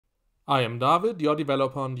I am David, your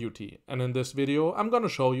developer on duty, and in this video I'm gonna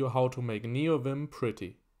show you how to make Neovim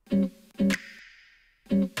pretty.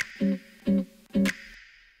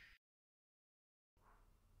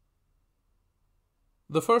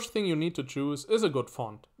 The first thing you need to choose is a good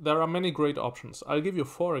font. There are many great options. I'll give you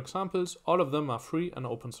 4 examples, all of them are free and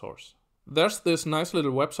open source. There's this nice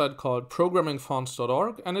little website called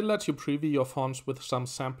programmingfonts.org and it lets you preview your fonts with some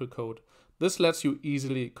sample code. This lets you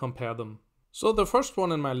easily compare them. So the first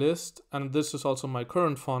one in my list, and this is also my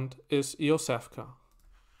current font, is Iosefka.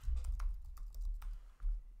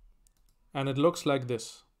 And it looks like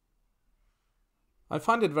this. I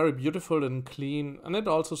find it very beautiful and clean, and it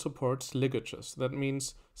also supports ligatures. That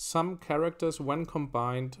means some characters, when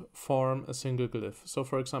combined, form a single glyph. So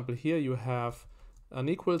for example, here you have an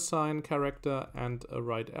equal sign character and a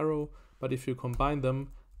right arrow, but if you combine them,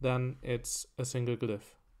 then it's a single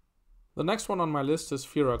glyph. The next one on my list is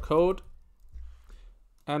Fira Code,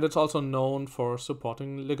 and it's also known for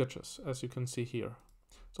supporting ligatures, as you can see here.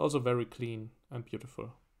 It's also very clean and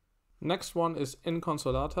beautiful. Next one is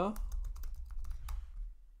Inconsolata.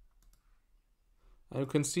 And you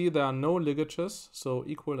can see there are no ligatures, so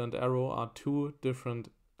equal and arrow are 2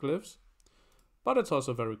 different glyphs, but it's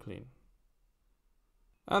also very clean.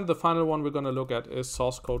 And the final one we're going to look at is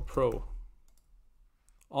Source Code Pro.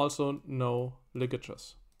 Also no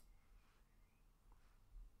ligatures.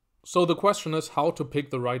 So the question is how to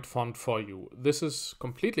pick the right font for you. This is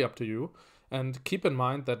completely up to you, and keep in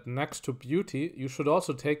mind that next to beauty, you should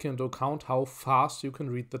also take into account how fast you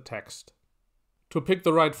can read the text. To pick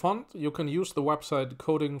the right font, you can use the website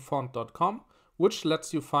codingfont.com, which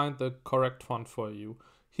lets you find the correct font for you.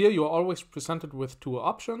 Here you are always presented with 2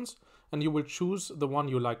 options, and you will choose the one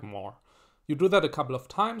you like more. You do that a couple of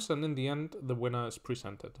times, and in the end, the winner is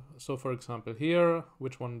presented. So for example here,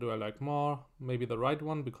 which one do I like more? Maybe the right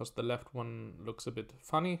one, because the left one looks a bit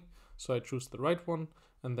funny. So I choose the right one,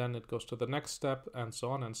 and then it goes to the next step, and so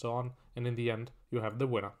on and so on. And in the end, you have the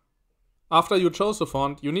winner. After you chose a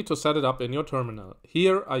font, you need to set it up in your terminal.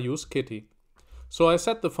 Here I use Kitty. So I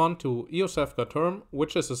set the font to Iosefka Term,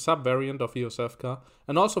 which is a subvariant of Iosefka,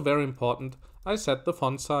 and also very important, I set the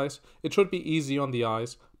font size. It should be easy on the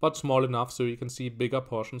eyes, but small enough so you can see bigger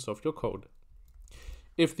portions of your code.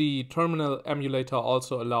 If the terminal emulator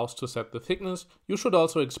also allows to set the thickness, you should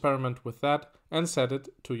also experiment with that and set it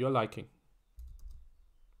to your liking.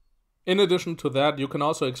 In addition to that, you can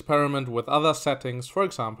also experiment with other settings, for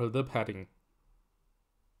example the padding.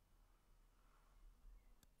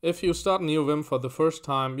 If you start Neovim for the first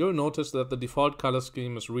time, you'll notice that the default color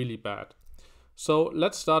scheme is really bad. So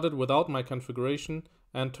let's start it without my configuration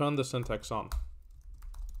and turn the syntax on.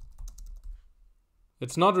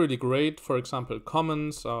 It's not really great. For example,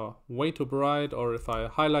 comments are way too bright, or if I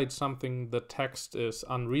highlight something, the text is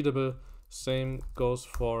unreadable. Same goes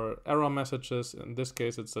for error messages. In this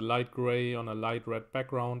case, it's a light gray on a light red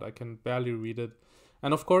background. I can barely read it.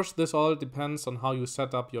 And of course, this all depends on how you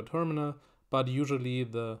set up your terminal, but usually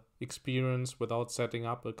the experience without setting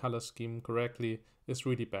up a color scheme correctly is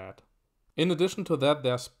really bad. In addition to that,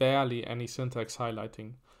 there's barely any syntax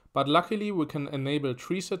highlighting. But luckily we can enable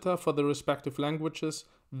tree sitter for the respective languages.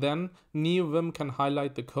 Then Neovim can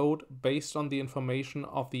highlight the code based on the information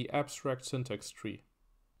of the abstract syntax tree.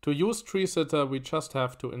 To use tree sitter, we just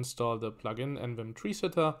have to install the plugin nvim tree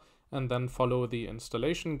sitter and then follow the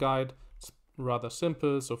installation guide. It's rather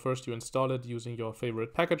simple. So first you install it using your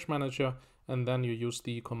favorite package manager, and then you use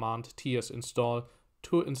the command tsinstall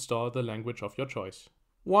to install the language of your choice.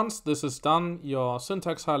 Once this is done, your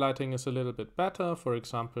syntax highlighting is a little bit better. For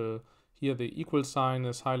example, here the equal sign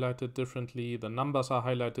is highlighted differently, the numbers are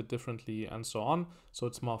highlighted differently, and so on. So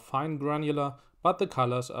it's more fine granular, but the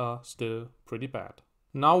colors are still pretty bad.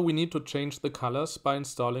 Now we need to change the colors by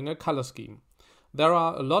installing a color scheme. There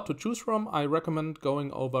are a lot to choose from. I recommend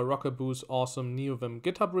going over Rockaboo's awesome Neovim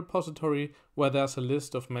GitHub repository, where there's a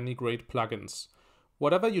list of many great plugins.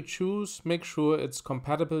 Whatever you choose, make sure it's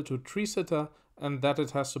compatible to tree sitter and that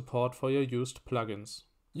it has support for your used plugins.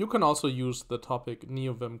 You can also use the topic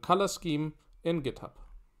Neovim color scheme in GitHub.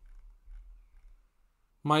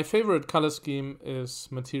 My favorite color scheme is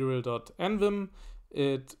material.nvim.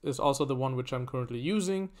 It is also the one which I'm currently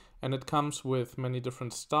using, and it comes with many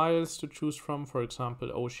different styles to choose from, for example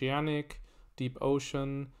oceanic, deep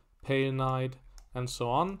ocean, pale night, and so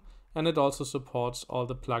on. And it also supports all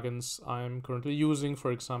the plugins I'm currently using,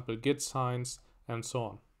 for example git signs and so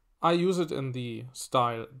on. I use it in the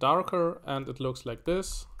style darker, and it looks like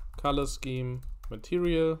this. Color scheme,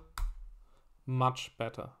 material, much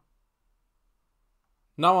better.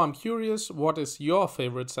 Now I'm curious, what is your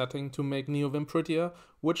favorite setting to make Neovim prettier?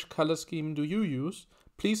 Which color scheme do you use?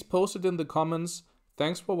 Please post it in the comments.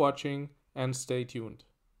 Thanks for watching and stay tuned.